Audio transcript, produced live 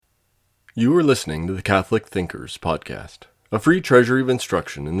You are listening to the Catholic Thinkers Podcast, a free treasury of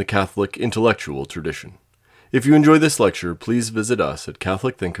instruction in the Catholic intellectual tradition. If you enjoy this lecture, please visit us at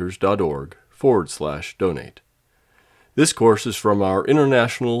catholicthinkers.org/donate. This course is from our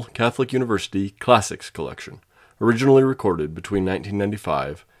International Catholic University Classics Collection, originally recorded between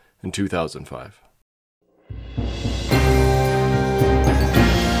 1995 and 2005.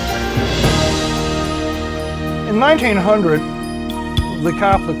 In 1900, the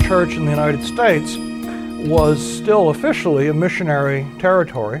Catholic Church in the United States was still officially a missionary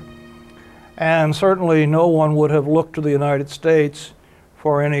territory, and certainly no one would have looked to the United States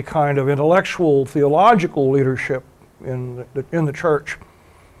for any kind of intellectual, theological leadership in the church.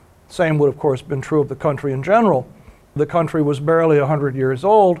 Same would, of course, have been true of the country in general. The country was barely 100 years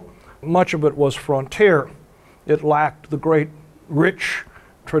old. Much of it was frontier. It lacked the great, rich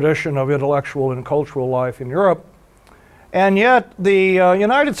tradition of intellectual and cultural life in Europe. And yet the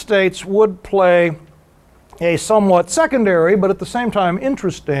United States would play a somewhat secondary, but at the same time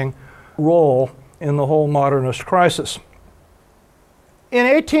interesting, role in the whole modernist crisis. In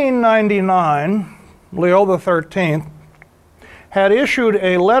 1899, Leo XIII had issued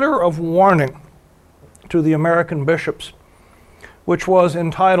a letter of warning to the American bishops, which was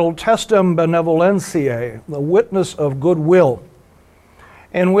entitled Testem Benevolentiae, the witness of goodwill,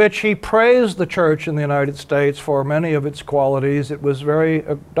 in which he praised the church in the United States for many of its qualities. It was very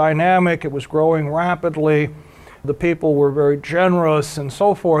dynamic, it was growing rapidly, the people were very generous and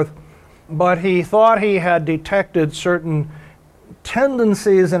so forth, but he thought he had detected certain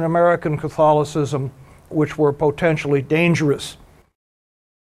tendencies in American Catholicism which were potentially dangerous.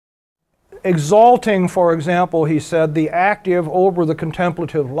 Exalting, for example, he said, the active over the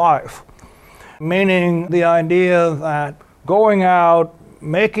contemplative life, meaning the idea that going out,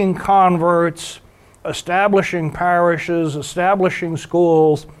 making converts, establishing parishes, establishing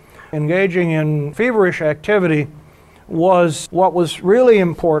schools, engaging in feverish activity was what was really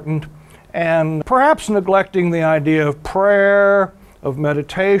important, and perhaps neglecting the idea of prayer, of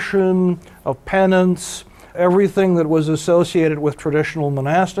meditation, of penance, everything that was associated with traditional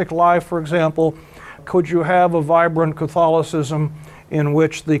monastic life, for example. Could you have a vibrant Catholicism in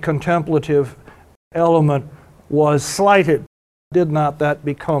which the contemplative element was slighted? Did not that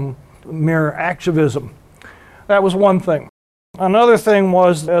become mere activism? That was one thing. Another thing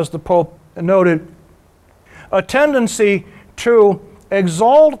was, as the Pope noted, a tendency to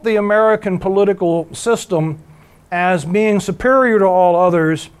exalt the American political system as being superior to all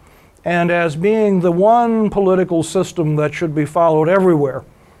others and as being the one political system that should be followed everywhere.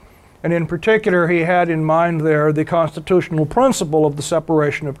 And in particular, he had in mind there the constitutional principle of the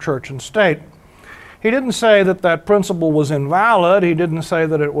separation of church and state. He didn't say that that principle was invalid, he didn't say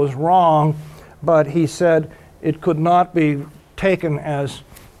that it was wrong, but he said it could not be taken as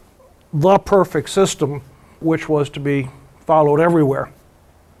the perfect system which was to be followed everywhere.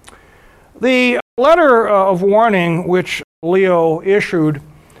 The letter of warning which Leo issued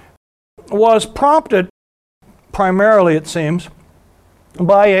was prompted primarily, it seems,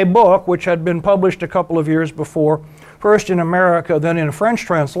 by a book which had been published a couple of years before, first in America, then in French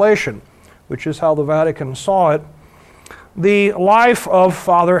translation, which is how the Vatican saw it, The Life of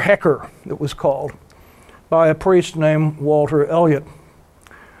Father Hecker, it was called, by a priest named Walter Elliott.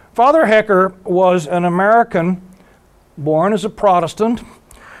 Father Hecker was an American born as a Protestant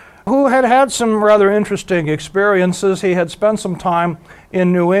who had had some rather interesting experiences. He had spent some time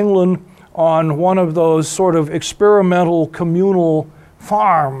in New England on one of those sort of experimental communal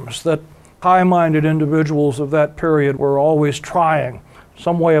farms that high-minded individuals of that period were always trying,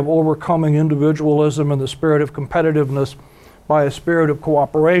 some way of overcoming individualism and the spirit of competitiveness by a spirit of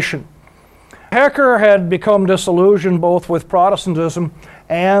cooperation. Hecker had become disillusioned both with Protestantism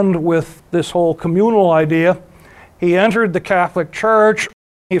and with this whole communal idea. He entered the Catholic Church.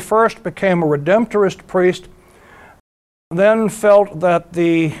 He first became a Redemptorist priest, then felt that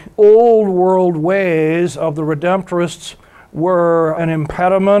the old world ways of the Redemptorists were an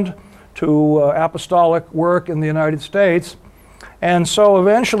impediment to apostolic work in the United States, and so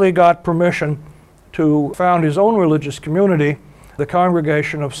eventually got permission to found his own religious community, the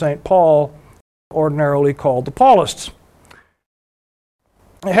Congregation of St. Paul, ordinarily called the Paulists.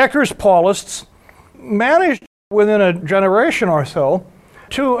 Hecker's Paulists managed within a generation or so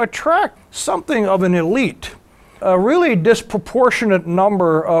to attract something of an elite. A really disproportionate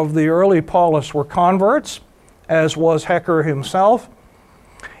number of the early Paulists were converts, as was Hecker himself,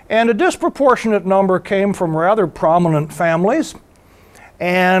 and a disproportionate number came from rather prominent families,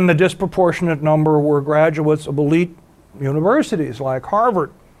 and a disproportionate number were graduates of elite universities like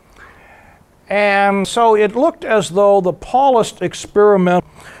Harvard. And so it looked as though the Paulist experiment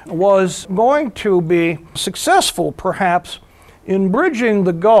was going to be successful, perhaps, in bridging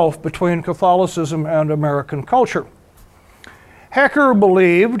the gulf between Catholicism and American culture. Hecker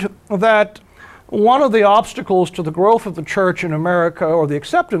believed that one of the obstacles to the growth of the church in America, or the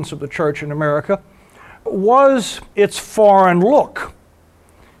acceptance of the church in America, was its foreign look.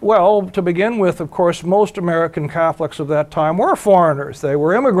 Well, to begin with, of course, most American Catholics of that time were foreigners. They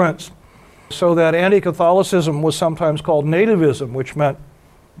were immigrants. So that anti-Catholicism was sometimes called nativism, which meant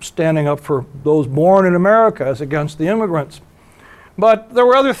standing up for those born in America as against the immigrants. But there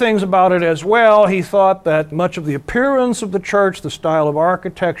were other things about it as well. He thought that much of the appearance of the church, the style of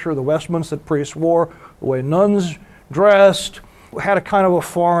architecture, the vestments that priests wore, the way nuns dressed, had a kind of a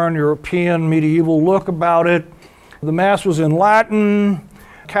foreign European medieval look about it. The Mass was in Latin.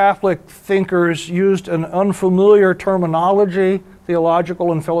 Catholic thinkers used an unfamiliar terminology,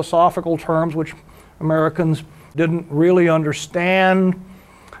 theological and philosophical terms, which Americans didn't really understand,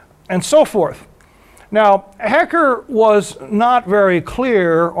 and so forth. Now, Hecker was not very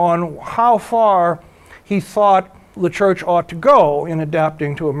clear on how far he thought the church ought to go in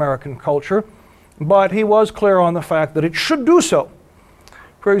adapting to American culture, but he was clear on the fact that it should do so.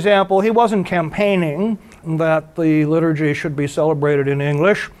 For example, he wasn't campaigning that the liturgy should be celebrated in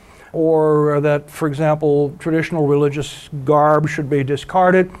English, or that, for example, traditional religious garb should be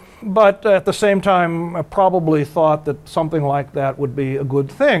discarded, but at the same time probably thought that something like that would be a good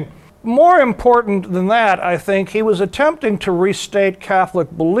thing. More important than that, I think, he was attempting to restate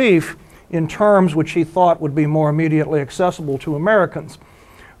Catholic belief in terms which he thought would be more immediately accessible to Americans,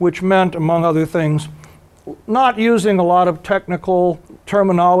 which meant, among other things, not using a lot of technical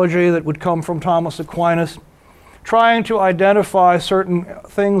terminology that would come from Thomas Aquinas, trying to identify certain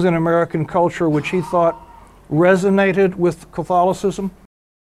things in American culture which he thought resonated with Catholicism.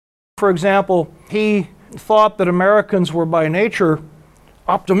 For example, he thought that Americans were by nature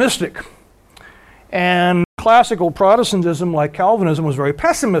optimistic, and classical Protestantism, like Calvinism, was very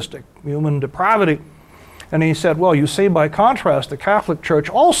pessimistic, human depravity. And he said, well, you see, by contrast, the Catholic Church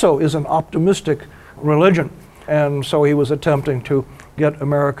also is an optimistic religion. And so he was attempting to get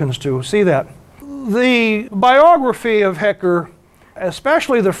Americans to see that. The biography of Hecker,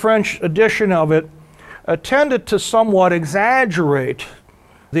 especially the French edition of it, tended to somewhat exaggerate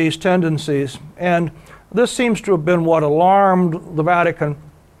these tendencies, and this seems to have been what alarmed the Vatican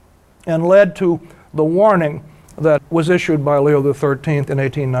and led to the warning that was issued by Leo XIII in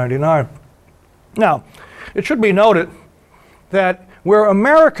 1899. Now, it should be noted that where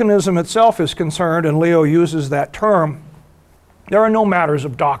Americanism itself is concerned, and Leo uses that term, there are no matters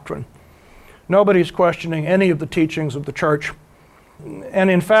of doctrine. Nobody's questioning any of the teachings of the church. And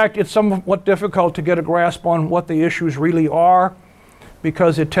in fact, it's somewhat difficult to get a grasp on what the issues really are,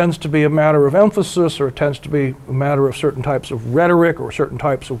 because it tends to be a matter of emphasis, or it tends to be a matter of certain types of rhetoric or certain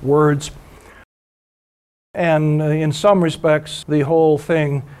types of words. And in some respects, the whole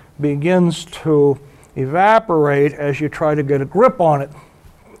thing begins to evaporate as you try to get a grip on it.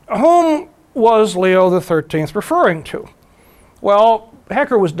 Whom was Leo XIII referring to? Well,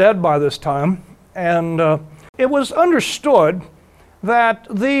 Hecker was dead by this time, and it was understood that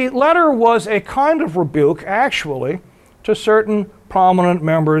the letter was a kind of rebuke, actually, to certain prominent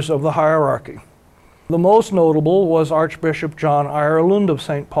members of the hierarchy. The most notable was Archbishop John Ireland of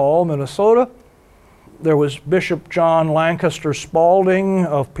St. Paul, Minnesota. There was Bishop John Lancaster Spalding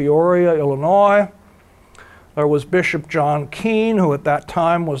of Peoria, Illinois. There was Bishop John Keene, who at that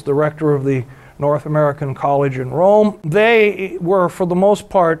time was the rector of the North American College in Rome. They were, for the most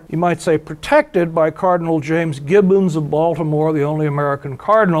part, you might say, protected by Cardinal James Gibbons of Baltimore, the only American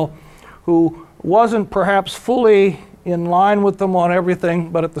cardinal, who wasn't perhaps fully in line with them on everything,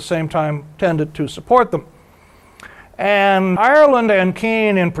 but at the same time tended to support them. And Ireland and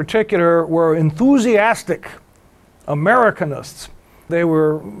Keene in particular were enthusiastic Americanists. They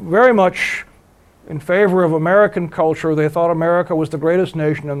were very much in favor of American culture. They thought America was the greatest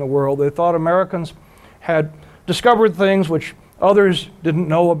nation in the world. They thought Americans had discovered things which others didn't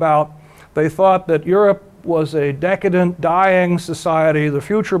know about. They thought that Europe was a decadent, dying society. The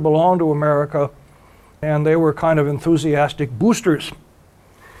future belonged to America, and they were kind of enthusiastic boosters.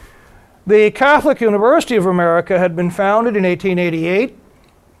 The Catholic University of America had been founded in 1888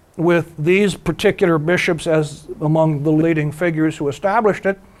 with these particular bishops as among the leading figures who established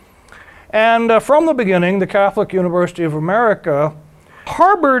it. And from the beginning, the Catholic University of America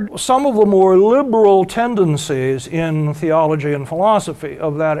harbored some of the more liberal tendencies in theology and philosophy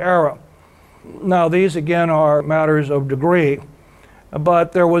of that era. Now, these again are matters of degree,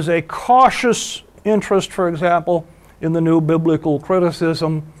 but there was a cautious interest, for example, in the new biblical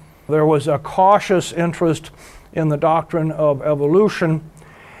criticism. There was a cautious interest in the doctrine of evolution.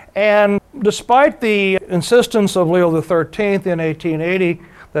 And despite the insistence of Leo XIII in 1880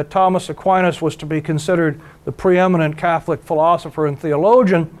 that Thomas Aquinas was to be considered the preeminent Catholic philosopher and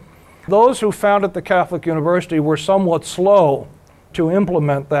theologian, those who founded the Catholic University were somewhat slow to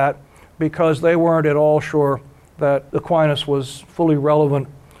implement that because they weren't at all sure that Aquinas was fully relevant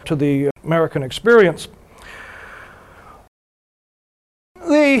to the American experience.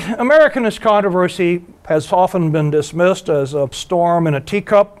 The Americanist controversy has often been dismissed as a storm in a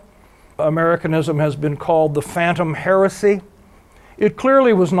teacup. Americanism has been called the phantom heresy. It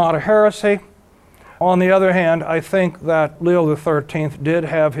clearly was not a heresy. On the other hand, I think that Leo XIII did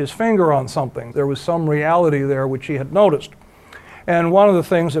have his finger on something. There was some reality there which he had noticed. And one of the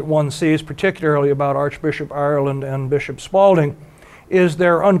things that one sees, particularly about Archbishop Ireland and Bishop Spalding, is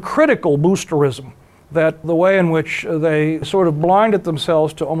their uncritical boosterism, that the way in which they sort of blinded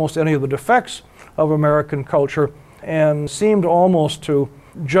themselves to almost any of the defects of American culture and seemed almost to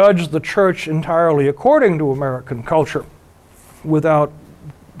judge the church entirely according to American culture without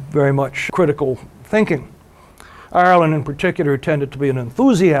very much critical thinking. Ireland in particular tended to be an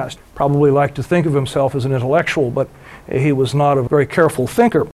enthusiast, probably liked to think of himself as an intellectual, but he was not a very careful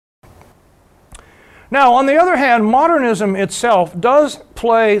thinker. Now, on the other hand, modernism itself does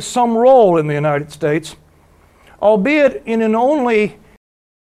play some role in the United States, albeit in an only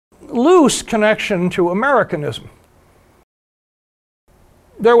loose connection to Americanism.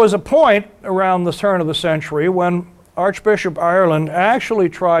 There was a point around the turn of the century when Archbishop Ireland actually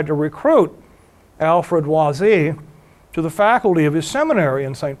tried to recruit Alfred Loisy to the faculty of his seminary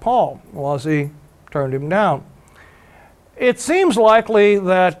in St. Paul. Loisy turned him down. It seems likely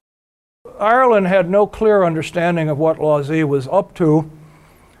that Ireland had no clear understanding of what Loisy was up to,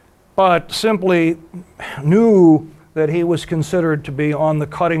 but simply knew that he was considered to be on the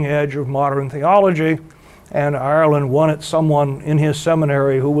cutting edge of modern theology, and Ireland wanted someone in his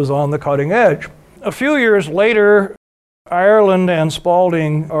seminary who was on the cutting edge. A few years later, Ireland and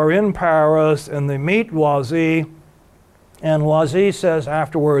Spalding are in Paris and they meet Loisy, and Loisy says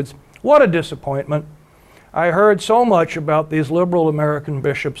afterwards, "What a disappointment. I heard so much about these liberal American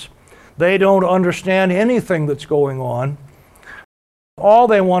bishops. They don't understand anything that's going on. All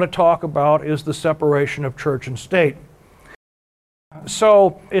they want to talk about is the separation of church and state."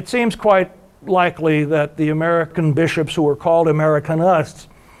 So it seems quite likely that the American bishops who were called Americanists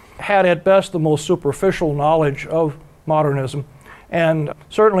had at best the most superficial knowledge of modernism and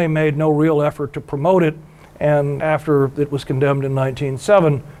certainly made no real effort to promote it. And after it was condemned in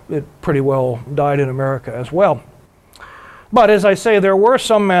 1907, it pretty well died in America as well. But as I say, there were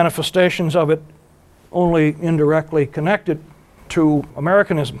some manifestations of it only indirectly connected to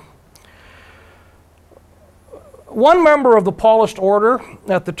Americanism. One member of the Paulist order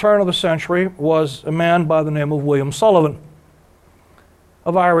at the turn of the century was a man by the name of William Sullivan,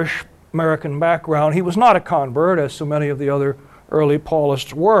 of Irish American background. He was not a convert, as so many of the other early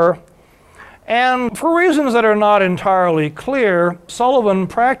Paulists were. And for reasons that are not entirely clear, Sullivan,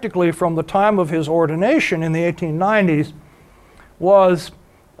 practically from the time of his ordination in the 1890s, was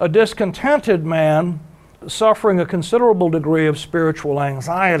a discontented man suffering a considerable degree of spiritual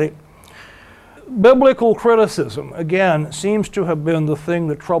anxiety. Biblical criticism, again, seems to have been the thing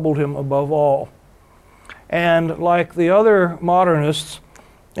that troubled him above all. And like the other modernists,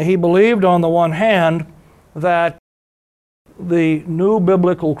 he believed on the one hand that the new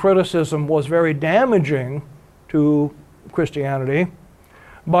biblical criticism was very damaging to Christianity,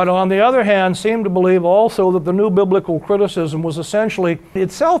 but on the other hand seemed to believe also that the new biblical criticism was essentially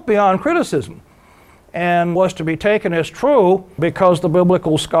itself beyond criticism and was to be taken as true because the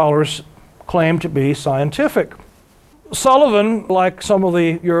biblical scholars claimed to be scientific. Sullivan, like some of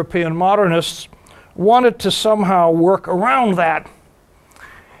the European modernists, wanted to somehow work around that.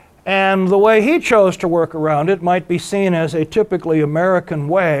 And the way he chose to work around it might be seen as a typically American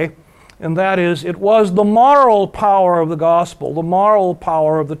way, and that is, it was the moral power of the gospel, the moral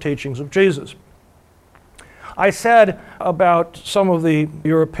power of the teachings of Jesus. I said about some of the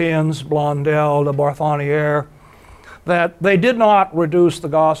Europeans, Blondel, de Bartholomew, that they did not reduce the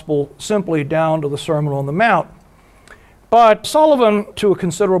gospel simply down to the Sermon on the Mount. But Sullivan, to a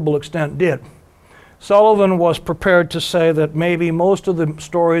considerable extent, did. Sullivan was prepared to say that maybe most of the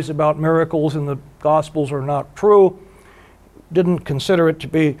stories about miracles in the Gospels are not true, didn't consider it to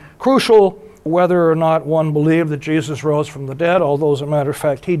be crucial whether or not one believed that Jesus rose from the dead, although as a matter of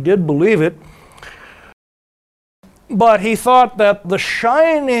fact he did believe it. But he thought that the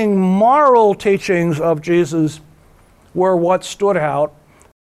shining moral teachings of Jesus were what stood out.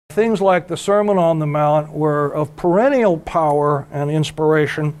 Things like the Sermon on the Mount were of perennial power and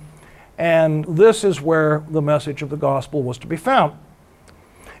inspiration, And this is where the message of the gospel was to be found.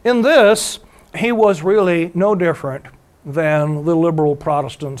 In this, he was really no different than the liberal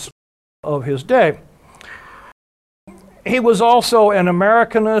Protestants of his day. He was also an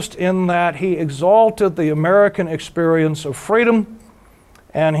Americanist in that he exalted the American experience of freedom,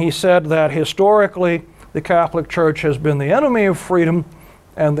 and he said that historically the Catholic Church has been the enemy of freedom,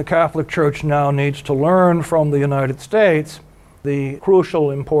 and the Catholic Church now needs to learn from the United States the crucial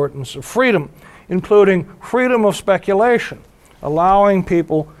importance of freedom, including freedom of speculation, allowing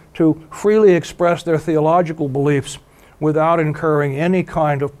people to freely express their theological beliefs without incurring any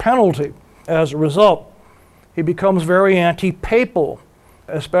kind of penalty as a result. He becomes very anti-papal,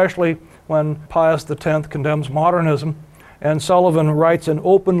 especially when Pius X condemns modernism, and Sullivan writes an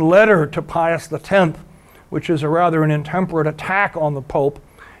open letter to Pius X, which is a rather an intemperate attack on the Pope,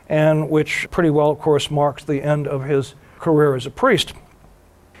 and which pretty well, of course, marks the end of his career as a priest.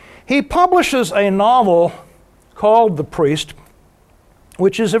 He publishes a novel called The Priest,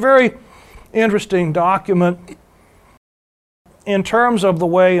 which is a very interesting document in terms of the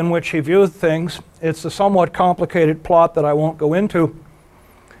way in which he viewed things. It's a somewhat complicated plot that I won't go into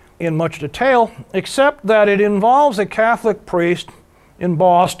in much detail, except that it involves a Catholic priest in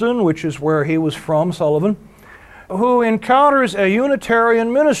Boston, which is where he was from, Sullivan, who encounters a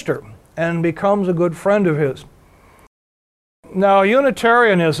Unitarian minister and becomes a good friend of his. Now,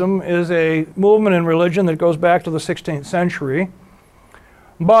 Unitarianism is a movement in religion that goes back to the 16th century,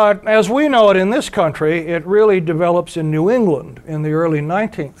 but as we know it in this country, it really develops in New England in the early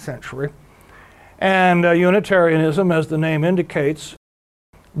 19th century. And Unitarianism, as the name indicates,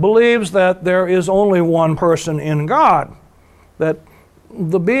 believes that there is only one person in God, that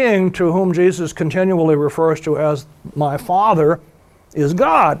the being to whom Jesus continually refers to as my Father is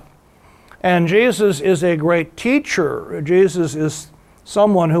God. And Jesus is a great teacher. Jesus is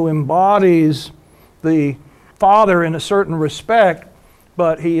someone who embodies the Father in a certain respect,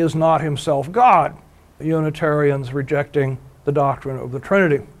 but he is not himself God. Unitarians rejecting the doctrine of the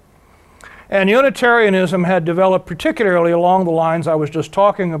Trinity. And Unitarianism had developed particularly along the lines I was just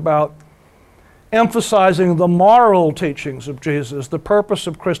talking about, emphasizing the moral teachings of Jesus. The purpose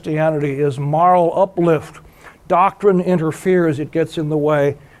of Christianity is moral uplift. Doctrine interferes, it gets in the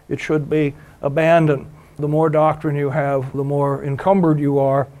way, it should be abandoned. The more doctrine you have, the more encumbered you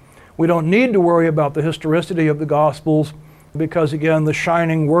are. We don't need to worry about the historicity of the Gospels because, again, the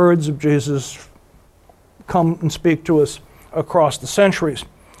shining words of Jesus come and speak to us across the centuries.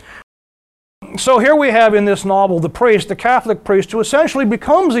 So here we have in this novel the priest, the Catholic priest, who essentially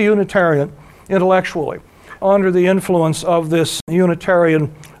becomes a Unitarian intellectually under the influence of this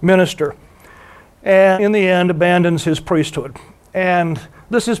Unitarian minister, and in the end abandons his priesthood. And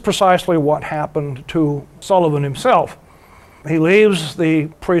this is precisely what happened to Sullivan himself. He leaves the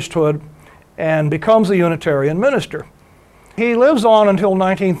priesthood and becomes a Unitarian minister. He lives on until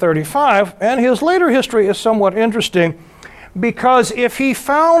 1935, and his later history is somewhat interesting because if he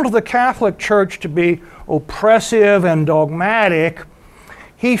found the Catholic Church to be oppressive and dogmatic,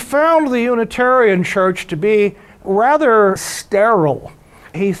 he found the Unitarian Church to be rather sterile.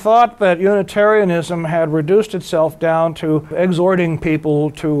 He thought that Unitarianism had reduced itself down to exhorting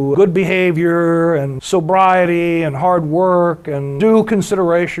people to good behavior and sobriety and hard work and due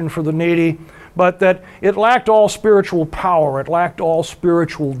consideration for the needy, but that it lacked all spiritual power, it lacked all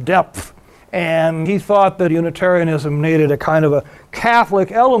spiritual depth. And he thought that Unitarianism needed a kind of a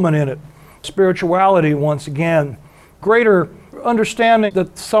Catholic element in it. Spirituality, once again. Greater understanding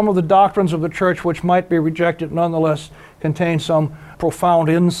that some of the doctrines of the church which might be rejected nonetheless contain some profound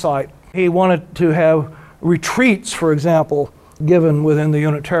insight. He wanted to have retreats, for example, given within the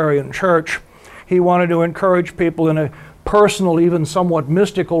Unitarian Church. He wanted to encourage people in a personal, even somewhat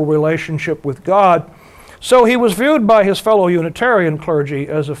mystical relationship with God. So he was viewed by his fellow Unitarian clergy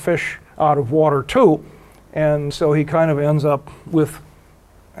as a fish out of water too. And so he kind of ends up with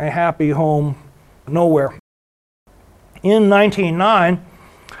a happy home nowhere. In 1909,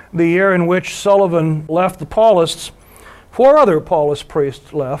 the year in which Sullivan left the Paulists, 4 other Paulist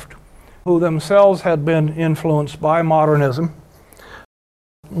priests left, who themselves had been influenced by modernism.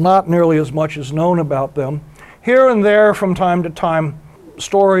 Not nearly as much is known about them. Here and there, from time to time,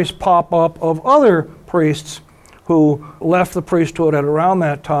 stories pop up of other priests who left the priesthood at around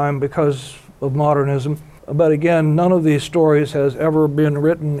that time because of modernism. But again, none of these stories has ever been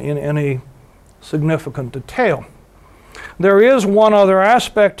written in any significant detail. There is one other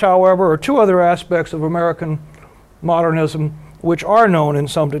aspect, however, or 2 other aspects of American modernism which are known in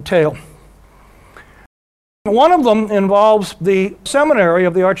some detail. One of them involves the seminary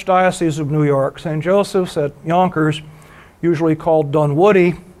of the Archdiocese of New York, St. Joseph's at Yonkers, usually called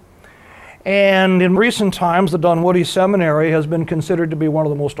Dunwoody. And in recent times, the Dunwoody Seminary has been considered to be one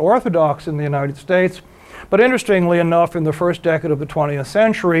of the most orthodox in the United States. But interestingly enough, in the first decade of the 20th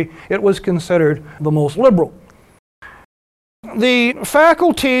century, it was considered the most liberal. The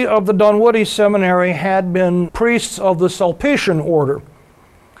faculty of the Dunwoody Seminary had been priests of the Sulpician order.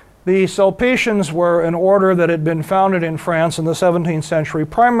 The Sulpicians were an order that had been founded in France in the 17th century,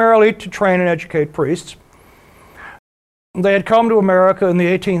 primarily to train and educate priests. They had come to America in the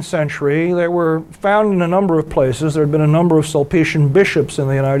 18th century. They were found in a number of places. There had been a number of Sulpician bishops in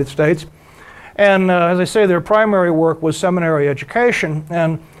the United States. And as I say, their primary work was seminary education,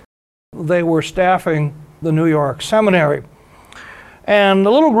 and they were staffing the New York Seminary. And the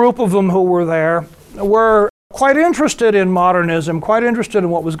little group of them who were there were quite interested in modernism, quite interested in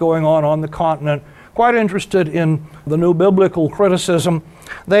what was going on the continent, quite interested in the new biblical criticism.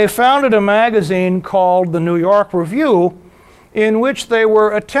 They founded a magazine called the New York Review, in which they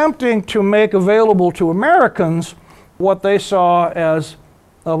were attempting to make available to Americans what they saw as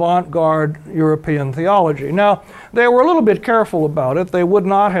avant-garde European theology. Now, they were a little bit careful about it. They would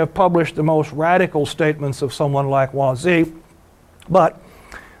not have published the most radical statements of someone like Loisy, but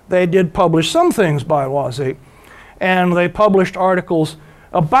they did publish some things by Loisy, and they published articles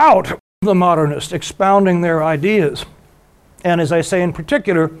about the modernists, expounding their ideas. And as I say, in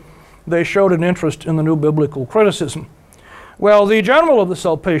particular, they showed an interest in the new biblical criticism. Well, the general of the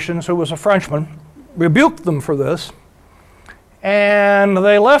Sulpicians, who was a Frenchman, rebuked them for this, and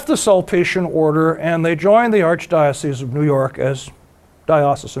they left the Sulpician order and they joined the Archdiocese of New York as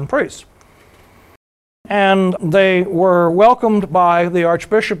diocesan priests. And they were welcomed by the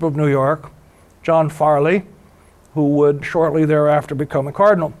Archbishop of New York, John Farley, who would shortly thereafter become a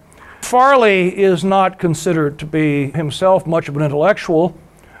cardinal. Farley is not considered to be himself much of an intellectual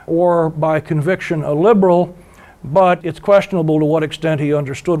or by conviction a liberal, but it's questionable to what extent he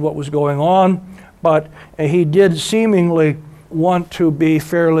understood what was going on. But he did seemingly want to be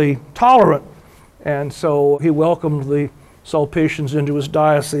fairly tolerant, and so he welcomed the Sulpicians into his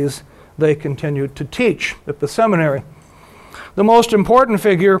diocese. They continued to teach at the seminary. The most important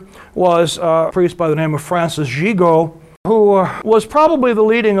figure was a priest by the name of Francis Gigot, who was probably the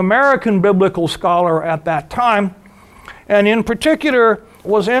leading American biblical scholar at that time, and in particular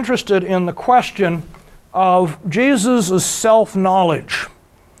was interested in the question of Jesus' self-knowledge,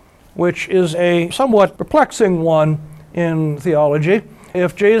 which is a somewhat perplexing one in theology.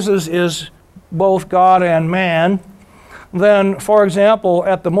 If Jesus is both God and man, then, for example,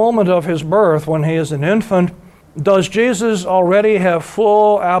 at the moment of his birth, when he is an infant, does Jesus already have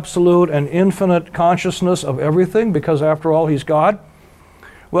full, absolute, and infinite consciousness of everything, because after all, he's God?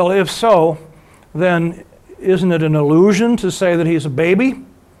 Well, if so, then isn't it an illusion to say that he's a baby?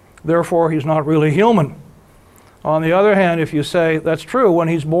 Therefore, he's not really human. On the other hand, if you say that's true, when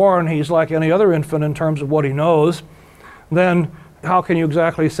he's born, he's like any other infant in terms of what he knows, then how can you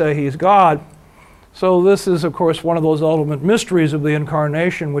exactly say he's God? So this is, of course, one of those ultimate mysteries of the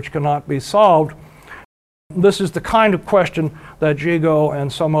incarnation which cannot be solved. This is the kind of question that Gigot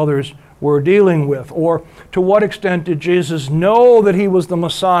and some others were dealing with. Or to what extent did Jesus know that he was the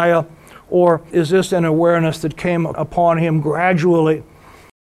Messiah, or is this an awareness that came upon him gradually?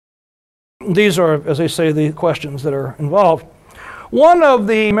 These are, as I say, the questions that are involved. One of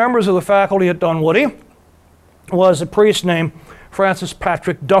the members of the faculty at Dunwoody was a priest named Francis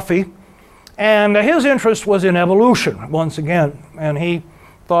Patrick Duffy, and his interest was in evolution, once again, and he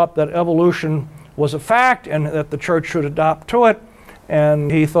thought that evolution was a fact and that the church should adopt to it,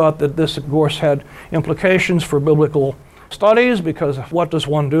 and he thought that this, of course, had implications for biblical studies, because what does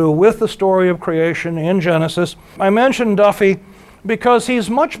one do with the story of creation in Genesis? I mentioned Duffy because he's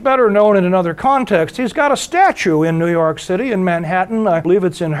much better known in another context. He's got a statue in New York City, in Manhattan. I believe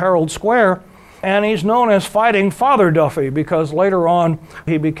it's in Herald Square. And he's known as Fighting Father Duffy because later on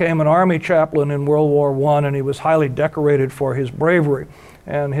he became an army chaplain in World War I, and he was highly decorated for his bravery.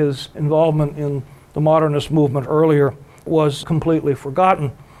 And his involvement in the modernist movement earlier was completely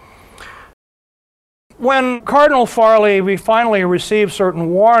forgotten. When Cardinal Farley finally received certain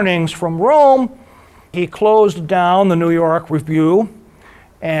warnings from Rome, he closed down the New York Review,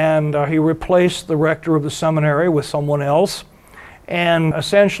 and he replaced the rector of the seminary with someone else. And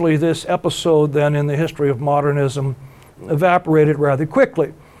essentially this episode then in the history of modernism evaporated rather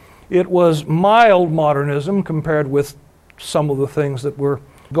quickly. It was mild modernism compared with some of the things that were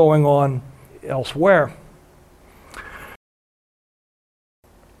going on elsewhere.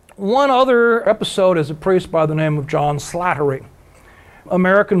 One other episode is a priest by the name of John Slattery,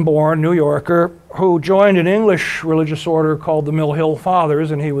 American-born New Yorker who joined an English religious order called the Mill Hill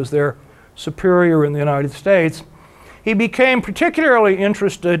Fathers, and he was their superior in the United States. he became particularly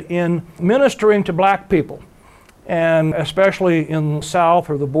interested in ministering to black people, and especially in the South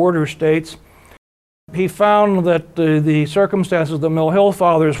or the border states. He found that the circumstances of the Mill Hill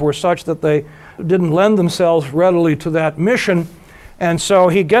Fathers were such that they didn't lend themselves readily to that mission, and so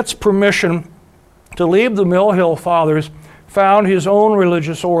he gets permission to leave the Mill Hill Fathers, found his own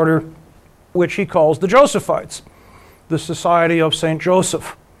religious order, which he calls the Josephites, the Society of St.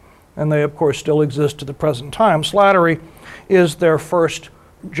 Joseph. And they, of course, still exist to the present time. Slattery is their first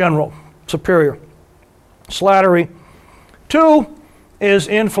general superior. Slattery, too, is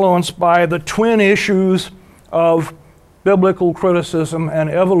influenced by the twin issues of biblical criticism and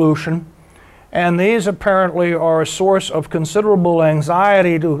evolution, and these apparently are a source of considerable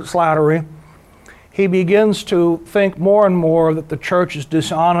anxiety to Slattery. He begins to think more and more that the church is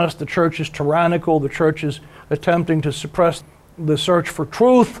dishonest, the church is tyrannical, the church is attempting to suppress the search for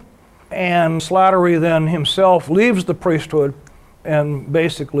truth, and Slattery then himself leaves the priesthood and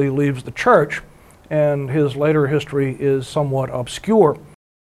basically leaves the church, and his later history is somewhat obscure.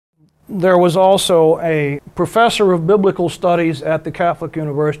 There was also a professor of biblical studies at the Catholic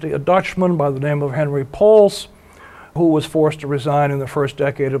University, a Dutchman by the name of Henry Pols, who was forced to resign in the first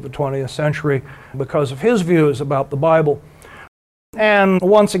decade of the 20th century because of his views about the Bible. And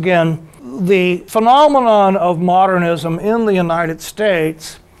once again, the phenomenon of modernism in the United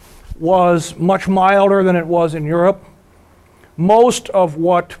States was much milder than it was in Europe. Most of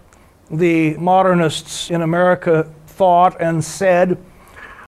what the modernists in America thought and said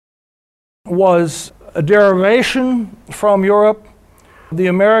was a derivation from Europe. The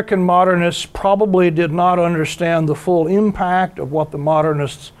American modernists probably did not understand the full impact of what the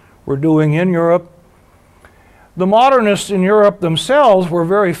modernists were doing in Europe. The modernists in Europe themselves were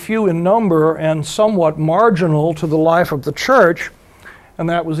very few in number and somewhat marginal to the life of the church, and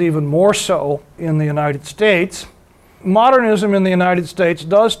that was even more so in the United States. Modernism in the United States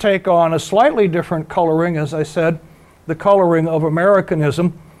does take on a slightly different coloring, as I said, the coloring of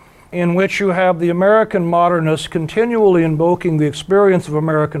Americanism, in which you have the American modernists continually invoking the experience of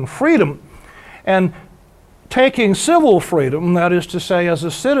American freedom and taking civil freedom, that is to say, as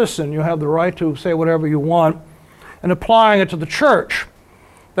a citizen, you have the right to say whatever you want, and applying it to the church,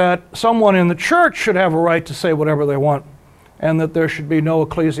 that someone in the church should have a right to say whatever they want, and that there should be no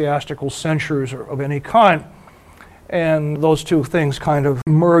ecclesiastical censures of any kind. And those two things kind of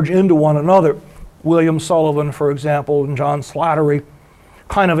merge into one another. William Sullivan, for example, and John Slattery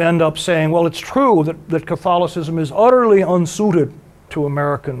kind of end up saying, well, it's true that Catholicism is utterly unsuited to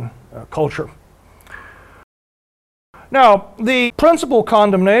American culture. Now, the principal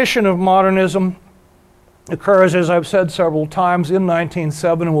condemnation of modernism occurs, as I've said several times, in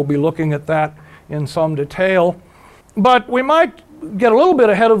 1907, and we'll be looking at that in some detail. But we might get a little bit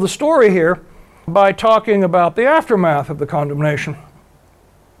ahead of the story here by talking about the aftermath of the condemnation.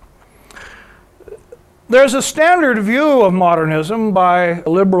 There's a standard view of modernism by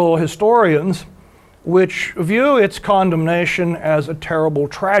liberal historians which view its condemnation as a terrible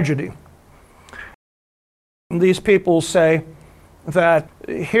tragedy. These people say that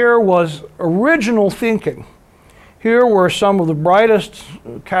here was original thinking. Here were some of the brightest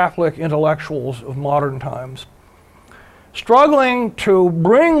Catholic intellectuals of modern times, struggling to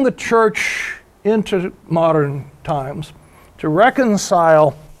bring the church into modern times, to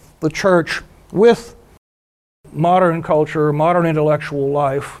reconcile the church with modern culture, modern intellectual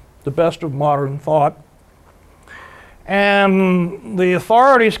life, the best of modern thought. And the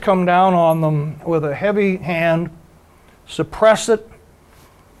authorities come down on them with a heavy hand, suppress it.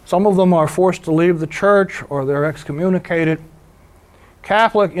 Some of them are forced to leave the church or they're excommunicated.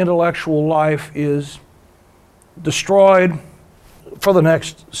 Catholic intellectual life is destroyed for the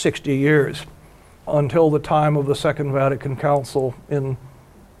next 60 years until the time of the Second Vatican Council in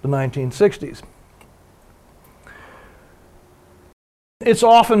the 1960s. It's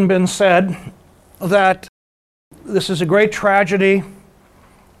often been said that this is a great tragedy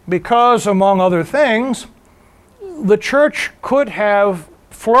because, among other things, the church could have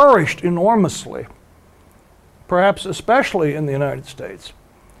flourished enormously, perhaps especially in the United States,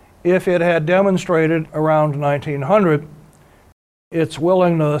 if it had demonstrated around 1900 its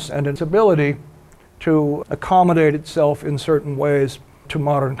willingness and its ability to accommodate itself in certain ways to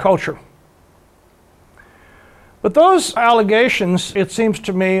modern culture. But those allegations, it seems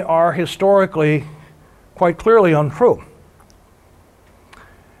to me, are historically quite clearly untrue.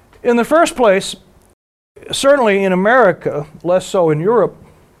 In the first place, certainly in America, less so in Europe,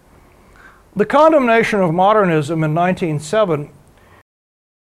 the condemnation of modernism in 1907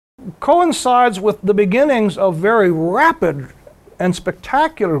 coincides with the beginnings of very rapid and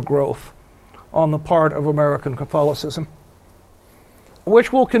spectacular growth on the part of American Catholicism,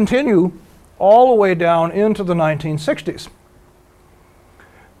 which will continue all the way down into the 1960s.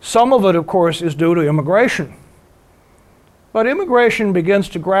 Some of it, of course, is due to immigration. But immigration begins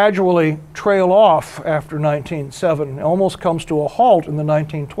to gradually trail off after 1907. It almost comes to a halt in the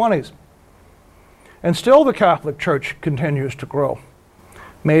 1920s. And still the Catholic Church continues to grow.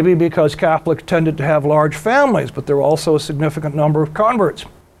 Maybe because Catholics tended to have large families, but there were also a significant number of converts.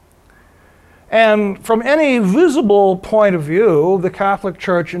 And from any visible point of view, the Catholic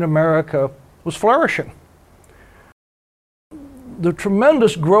Church in America was flourishing. The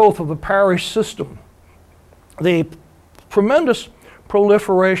tremendous growth of the parish system, the tremendous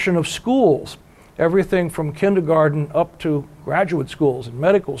proliferation of schools, everything from kindergarten up to graduate schools and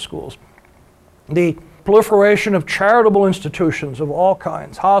medical schools, the proliferation of charitable institutions of all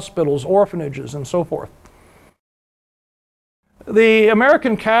kinds, hospitals, orphanages, and so forth. The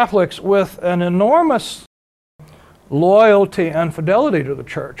American Catholics, with an enormous loyalty and fidelity to the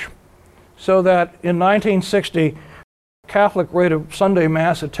Church, so that in 1960, Catholic rate of Sunday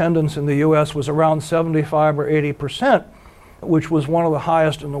Mass attendance in the U.S. was around 75 or 80%, which was one of the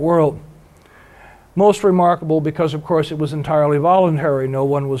highest in the world. Most remarkable because, of course, it was entirely voluntary. No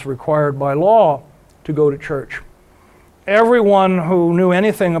one was required by law to go to church. Everyone who knew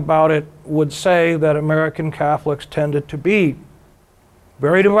anything about it would say that American Catholics tended to be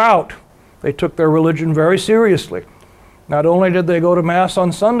very devout. They took their religion very seriously. Not only did they go to Mass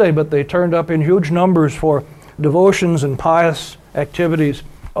on Sunday, but they turned up in huge numbers for devotions and pious activities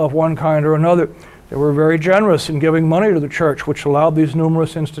of one kind or another. They were very generous in giving money to the church, which allowed these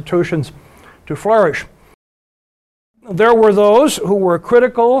numerous institutions to flourish. There were those who were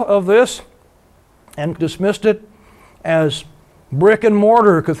critical of this and dismissed it as brick and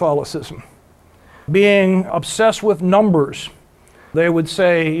mortar Catholicism, being obsessed with numbers. They would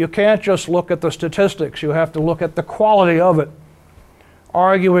say, you can't just look at the statistics, you have to look at the quality of it,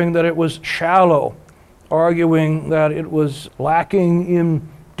 arguing that it was shallow, arguing that it was lacking in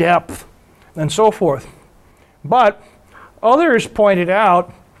depth, and so forth. But others pointed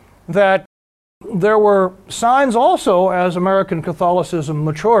out that there were signs also, as American Catholicism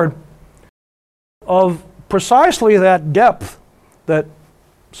matured, of precisely that depth that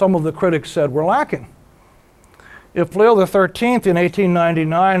some of the critics said were lacking. If Leo XIII in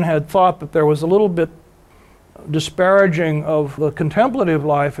 1899 had thought that there was a little bit disparaging of the contemplative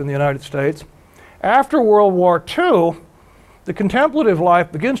life in the United States, after World War II, the contemplative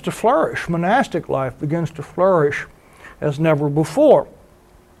life begins to flourish, monastic life begins to flourish as never before.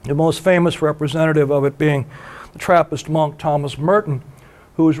 The most famous representative of it being the Trappist monk Thomas Merton,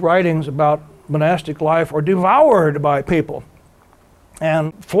 whose writings about monastic life are devoured by people.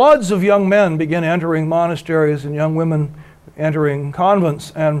 And floods of young men begin entering monasteries and young women entering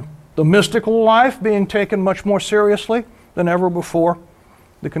convents, and the mystical life being taken much more seriously than ever before,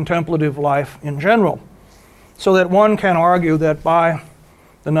 the contemplative life in general. So that one can argue that by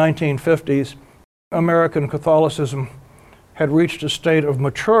the 1950s, American Catholicism had reached a state of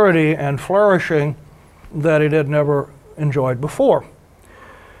maturity and flourishing that it had never enjoyed before.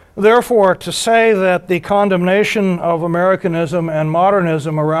 Therefore, to say that the condemnation of Americanism and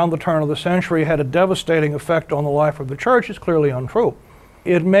modernism around the turn of the century had a devastating effect on the life of the church is clearly untrue.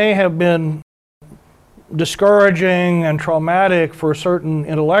 It may have been discouraging and traumatic for certain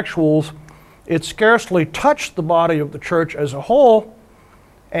intellectuals. It scarcely touched the body of the church as a whole,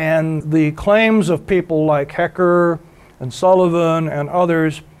 and the claims of people like Hecker and Sullivan and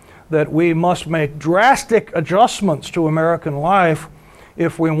others that we must make drastic adjustments to American life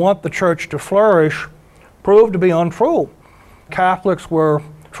if we want the church to flourish proved to be untrue. Catholics were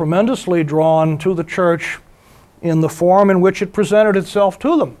tremendously drawn to the church in the form in which it presented itself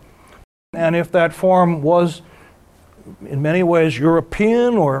to them. And if that form was in many ways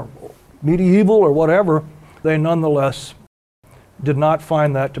European or medieval or whatever, they nonetheless did not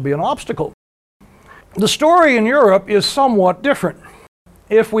find that to be an obstacle. The story in Europe is somewhat different.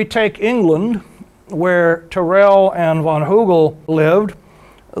 If we take England, where Tyrrell and von Hugel lived,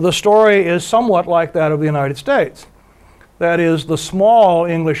 the story is somewhat like that of the United States. That is, the small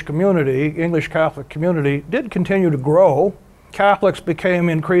English community, English Catholic community, did continue to grow. Catholics became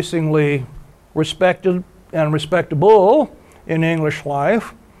increasingly respected and respectable in English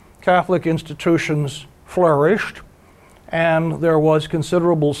life. Catholic institutions flourished, and there was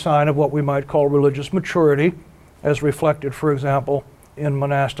considerable sign of what we might call religious maturity, as reflected, for example, in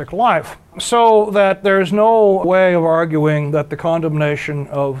monastic life. So that there's no way of arguing that the condemnation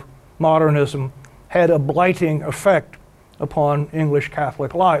of modernism had a blighting effect upon English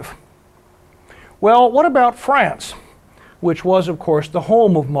Catholic life. Well, what about France, which was, of course, the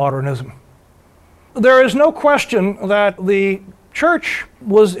home of modernism? There is no question that the church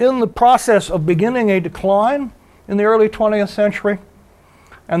was in the process of beginning a decline in the early 20th century,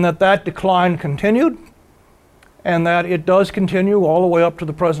 and that decline continued, and that it does continue all the way up to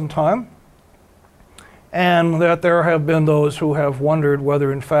the present time, and that there have been those who have wondered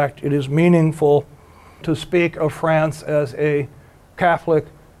whether in fact it is meaningful to speak of France as a Catholic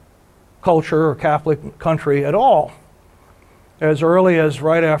culture or Catholic country at all. As early as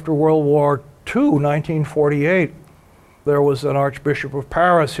right after World War II, 1948, there was an Archbishop of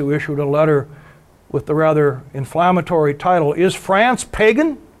Paris who issued a letter with the rather inflammatory title, "Is France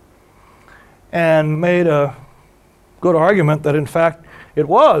Pagan?" and made a good argument that in fact it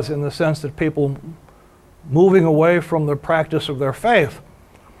was, in the sense that people moving away from the practice of their faith.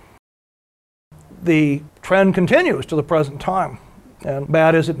 The trend continues to the present time, and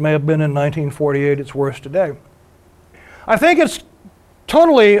bad as it may have been in 1948, it's worse today. I think it's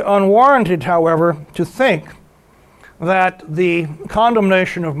totally unwarranted, however, to think that the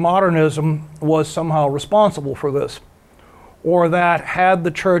condemnation of modernism was somehow responsible for this, or that had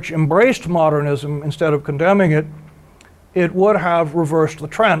the church embraced modernism instead of condemning it, it would have reversed the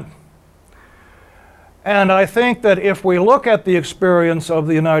trend. And I think that if we look at the experience of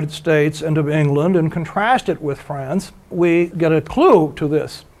the United States and of England and contrast it with France, we get a clue to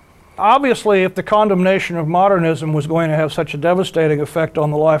this. Obviously, if the condemnation of modernism was going to have such a devastating effect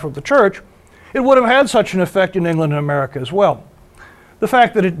on the life of the church, it would have had such an effect in England and America as well. The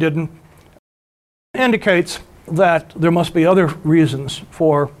fact that it didn't indicates that there must be other reasons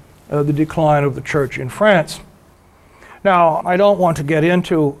for the decline of the church in France. Now, I don't want to get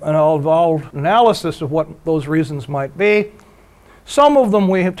into an involved analysis of what those reasons might be. Some of them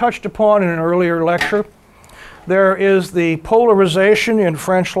we have touched upon in an earlier lecture. There is the polarization in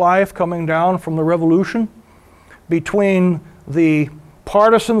French life coming down from the Revolution between the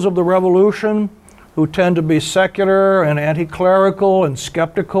partisans of the Revolution, who tend to be secular and anti-clerical and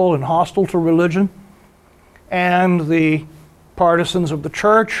skeptical and hostile to religion, and the partisans of the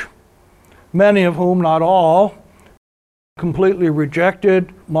church, many of whom, not all, completely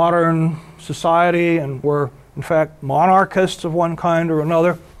rejected modern society and were, in fact, monarchists of one kind or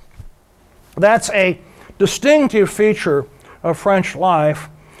another. That's a distinctive feature of French life,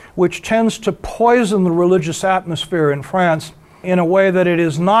 which tends to poison the religious atmosphere in France in a way that it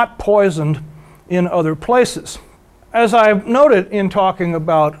is not poisoned in other places. As I've noted in talking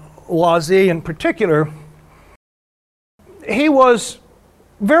about Loisy in particular, he was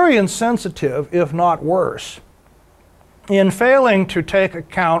very insensitive, if not worse, in failing to take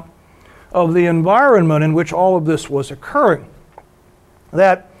account of the environment in which all of this was occurring.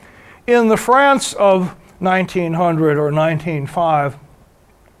 That in the France of 1900 or 1905,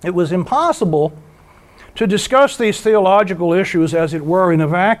 it was impossible to discuss these theological issues, as it were, in a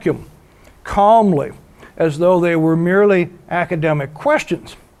vacuum, calmly, as though they were merely academic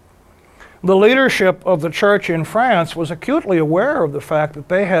questions. The leadership of the church in France was acutely aware of the fact that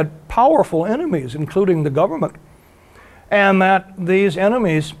they had powerful enemies, including the government, and that these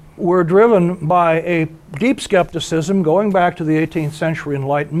enemies were driven by a deep skepticism going back to the 18th century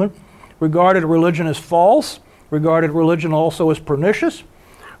Enlightenment, regarded religion as false, regarded religion also as pernicious.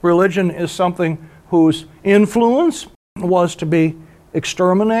 Religion is something whose influence was to be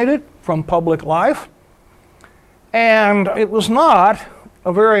exterminated from public life. And it was not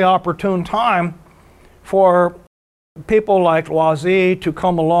a very opportune time for people like Loisy to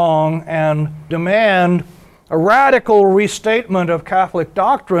come along and demand a radical restatement of Catholic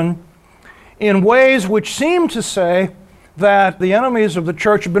doctrine in ways which seem to say that the enemies of the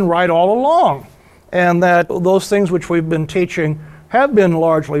church have been right all along, and that those things which we've been teaching have been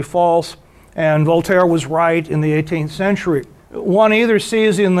largely false, and Voltaire was right in the 18th century. One either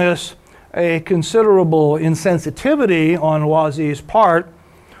sees in this a considerable insensitivity on Loisy's part,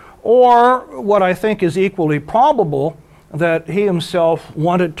 or what I think is equally probable, that he himself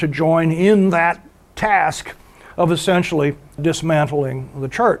wanted to join in that task of essentially dismantling the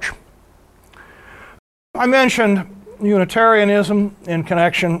church. I mentioned Unitarianism in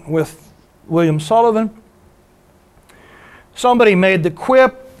connection with William Sullivan. Somebody made the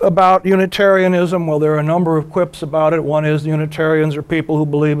quip about Unitarianism. Well, there are a number of quips about it. One is Unitarians are people who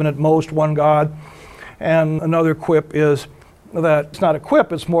believe in at most one God. And another quip is that it's not a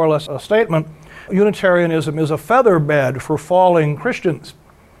quip, it's more or less a statement. Unitarianism is a feather bed for falling Christians,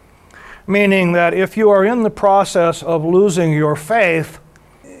 meaning that if you are in the process of losing your faith,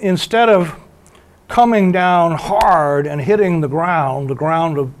 instead of coming down hard and hitting the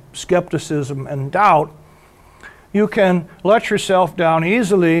ground of skepticism and doubt, you can let yourself down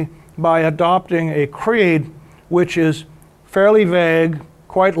easily by adopting a creed which is fairly vague,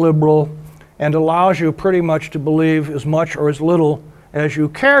 quite liberal, and allows you pretty much to believe as much or as little as you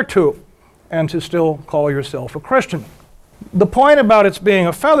care to, and to still call yourself a Christian. The point about its being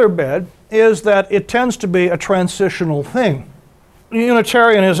a featherbed is that it tends to be a transitional thing.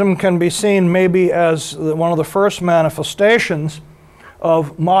 Unitarianism can be seen maybe as one of the first manifestations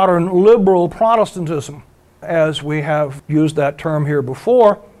of modern liberal Protestantism, as we have used that term here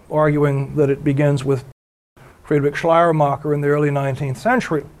before, arguing that it begins with Friedrich Schleiermacher in the early 19th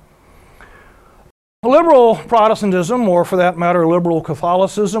century. Liberal Protestantism, or for that matter, liberal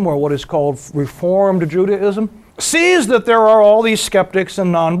Catholicism, or what is called Reformed Judaism, sees that there are all these skeptics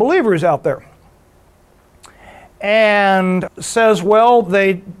and non-believers out there, and says, well,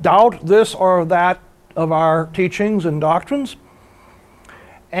 they doubt this or that of our teachings and doctrines,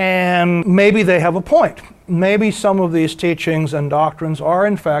 and maybe they have a point. Maybe some of these teachings and doctrines are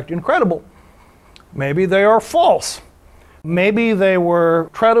in fact incredible. Maybe they are false. Maybe they were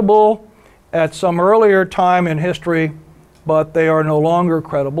credible at some earlier time in history, but they are no longer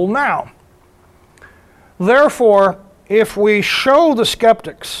credible now. Therefore, if we show the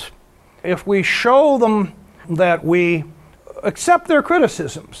skeptics, if we show them that we accept their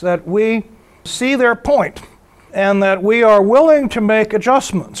criticisms, that we see their point, and that we are willing to make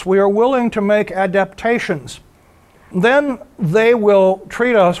adjustments, we are willing to make adaptations, then they will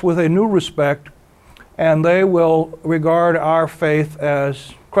treat us with a new respect, and they will regard our faith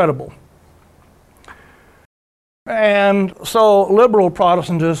as credible. And so liberal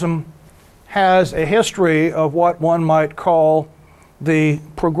Protestantism has a history of what one might call the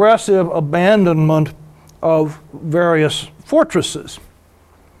progressive abandonment of various fortresses.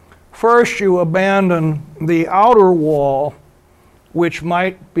 First, you abandon the outer wall, which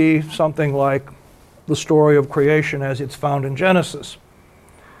might be something like the story of creation as it's found in Genesis.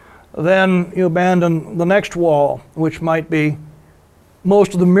 Then you abandon the next wall, which might be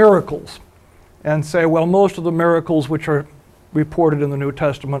most of the miracles, and say, well, most of the miracles which are reported in the New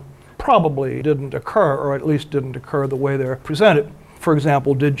Testament probably didn't occur, or at least didn't occur the way they're presented. For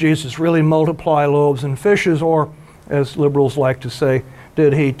example, did Jesus really multiply loaves and fishes, or, as liberals like to say,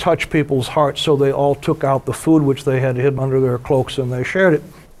 did he touch people's hearts so they all took out the food which they had hid under their cloaks and they shared it?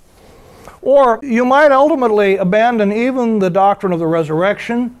 Or you might ultimately abandon even the doctrine of the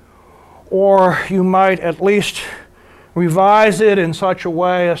resurrection, or you might at least revise it in such a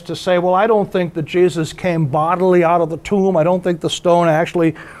way as to say, well, I don't think that Jesus came bodily out of the tomb. I don't think the stone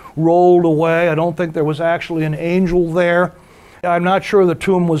actually rolled away. I don't think there was actually an angel there. I'm not sure the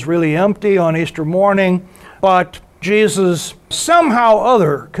tomb was really empty on Easter morning, but Jesus somehow or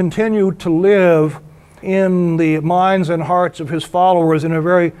other continued to live in the minds and hearts of his followers in a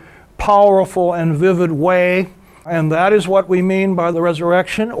very powerful and vivid way, and that is what we mean by the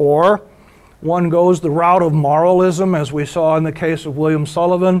resurrection. Or one goes the route of moralism, as we saw in the case of William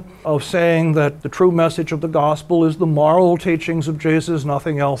Sullivan, of saying that the true message of the gospel is the moral teachings of Jesus,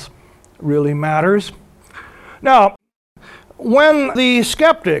 nothing else really matters. Now, when the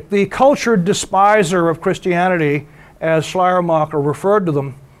skeptic, the cultured despiser of Christianity, as Schleiermacher referred to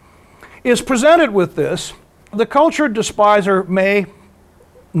them, is presented with this, the cultured despiser may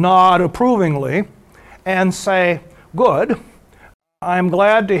nod approvingly and say, good, I'm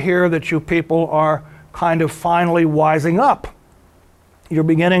glad to hear that you people are kind of finally wising up. You're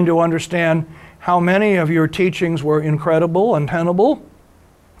beginning to understand how many of your teachings were incredible and tenable,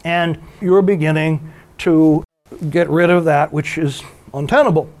 and you're beginning to get rid of that which is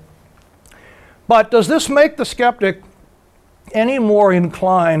untenable. But does this make the skeptic any more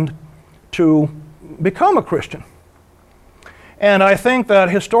inclined to become a Christian? And I think that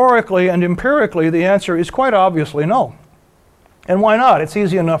historically and empirically the answer is quite obviously no. And why not? It's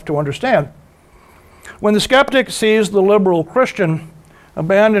easy enough to understand. When the skeptic sees the liberal Christian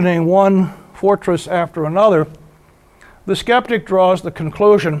abandoning one fortress after another, the skeptic draws the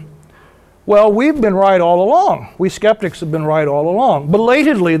conclusion, well, we've been right all along. We skeptics have been right all along.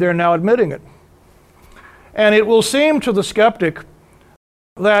 Belatedly, they're now admitting it. And it will seem to the skeptic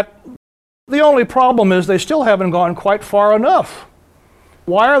that the only problem is they still haven't gone quite far enough.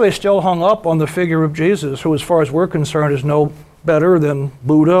 Why are they still hung up on the figure of Jesus, who, as far as we're concerned, is no better than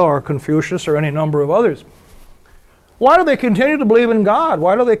Buddha or Confucius or any number of others? Why do they continue to believe in God?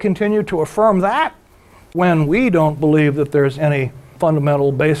 Why do they continue to affirm that when we don't believe that there's any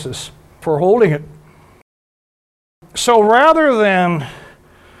fundamental basis for holding it? So rather than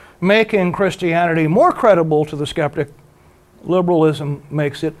making Christianity more credible to the skeptic, liberalism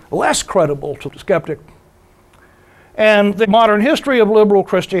makes it less credible to the skeptic. And the modern history of liberal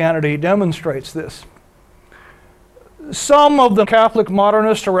Christianity demonstrates this. Some of the Catholic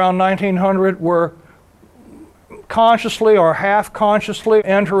modernists around 1900 were consciously or half-consciously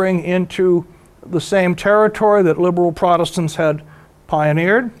entering into the same territory that liberal Protestants had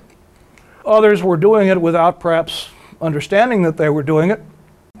pioneered. Others were doing it without perhaps understanding that they were doing it.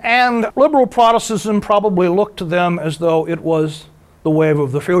 And liberal Protestantism probably looked to them as though it was the wave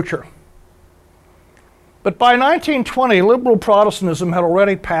of the future. But by 1920, liberal Protestantism had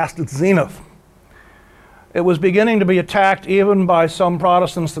already passed its zenith. It was beginning to be attacked even by some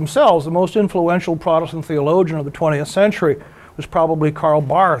Protestants themselves. The most influential Protestant theologian of the 20th century was probably Karl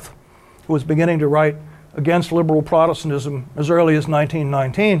Barth, who was beginning to write against liberal Protestantism as early as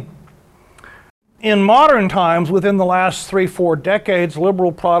 1919. In modern times, within the last 3-4 decades,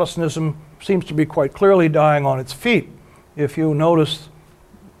 liberal Protestantism seems to be quite clearly dying on its feet. If you notice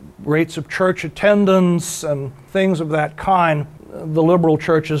rates of church attendance and things of that kind, the liberal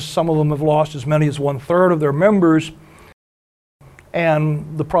churches, some of them have lost as many as 1/3 of their members, and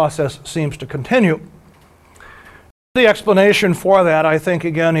the process seems to continue. The explanation for that, I think,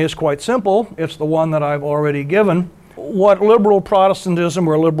 again, is quite simple. It's the one that I've already given. What liberal Protestantism,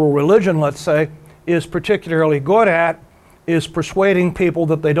 or liberal religion, let's say, is particularly good at is persuading people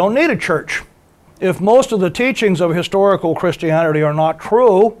that they don't need a church. If most of the teachings of historical Christianity are not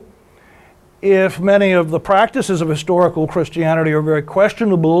true, if many of the practices of historical Christianity are very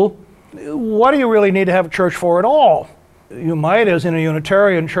questionable, what do you really need to have a church for at all? You might, as in a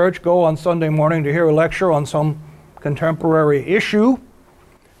Unitarian church, go on Sunday morning to hear a lecture on some contemporary issue,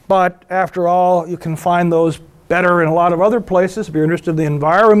 but after all, you can find those better in a lot of other places. If you're interested in the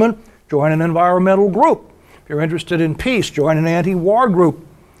environment, join an environmental group. If you're interested in peace, join an anti-war group.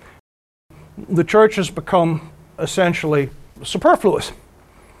 The church has become essentially superfluous.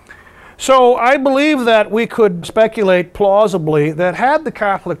 So I believe that we could speculate plausibly that had the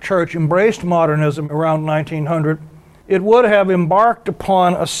Catholic Church embraced modernism around 1900, it would have embarked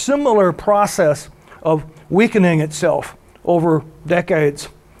upon a similar process of weakening itself over decades,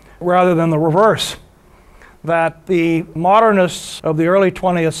 rather than the reverse. That the modernists of the early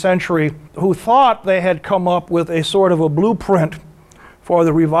 20th century, who thought they had come up with a sort of a blueprint for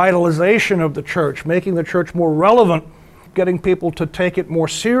the revitalization of the church, making the church more relevant, getting people to take it more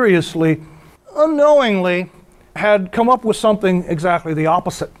seriously, unknowingly had come up with something exactly the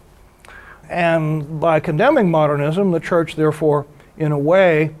opposite. And by condemning modernism, the church, therefore, in a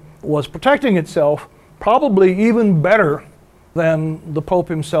way, was protecting itself, probably even better than the Pope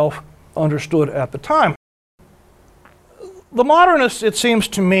himself understood at the time. The modernists, it seems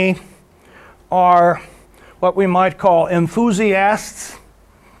to me, are what we might call enthusiasts.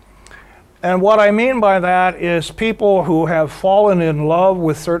 And what I mean by that is people who have fallen in love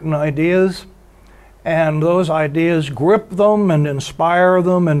with certain ideas, and those ideas grip them and inspire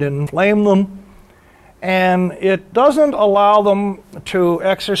them and inflame them, and it doesn't allow them to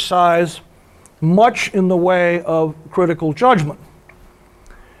exercise much in the way of critical judgment.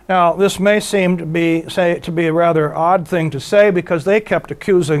 Now, this may seem to be a rather odd thing to say, because they kept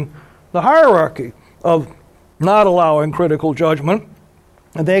accusing the hierarchy of not allowing critical judgment,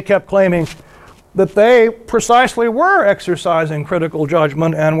 and they kept claiming that they precisely were exercising critical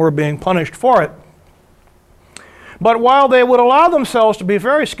judgment and were being punished for it. But while they would allow themselves to be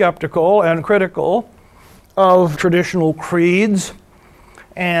very skeptical and critical of traditional creeds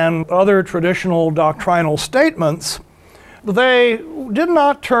and other traditional doctrinal statements, they did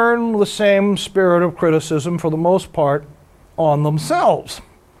not turn the same spirit of criticism, for the most part, on themselves,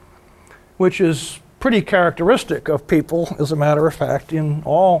 which is pretty characteristic of people, as a matter of fact, in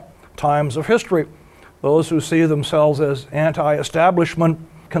all times of history. Those who see themselves as anti-establishment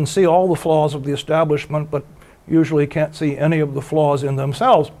can see all the flaws of the establishment, but usually can't see any of the flaws in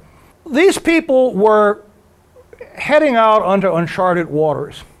themselves. These people were heading out onto uncharted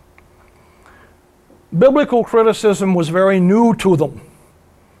waters. Biblical criticism was very new to them.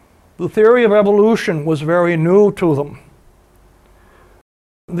 The theory of evolution was very new to them.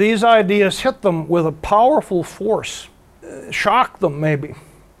 These ideas hit them with a powerful force, shocked them maybe.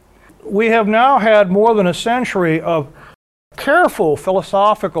 We have now had more than a century of careful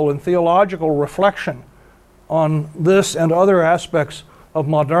philosophical and theological reflection on this and other aspects of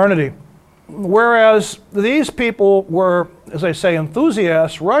modernity. Whereas these people were, as I say,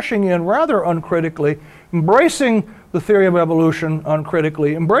 enthusiasts, rushing in rather uncritically, embracing the theory of evolution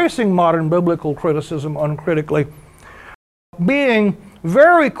uncritically, embracing modern biblical criticism uncritically, being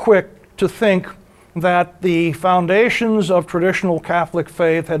very quick to think that the foundations of traditional Catholic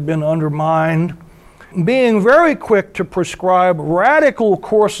faith had been undermined, being very quick to prescribe radical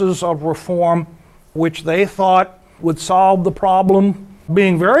courses of reform which they thought would solve the problem,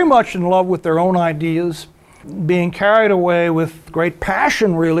 being very much in love with their own ideas, being carried away with great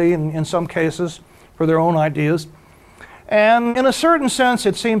passion, really, in some cases, for their own ideas, And in a certain sense,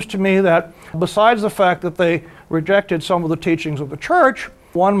 it seems to me that besides the fact that they rejected some of the teachings of the church,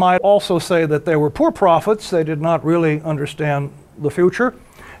 one might also say that they were poor prophets. They did not really understand the future.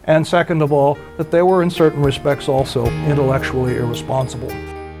 And second of all, that they were in certain respects also intellectually irresponsible.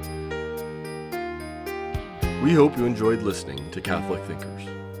 We hope you enjoyed listening to Catholic Thinkers.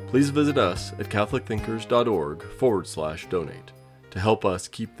 Please visit us at catholicthinkers.org/donate to help us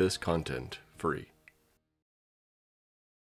keep this content free.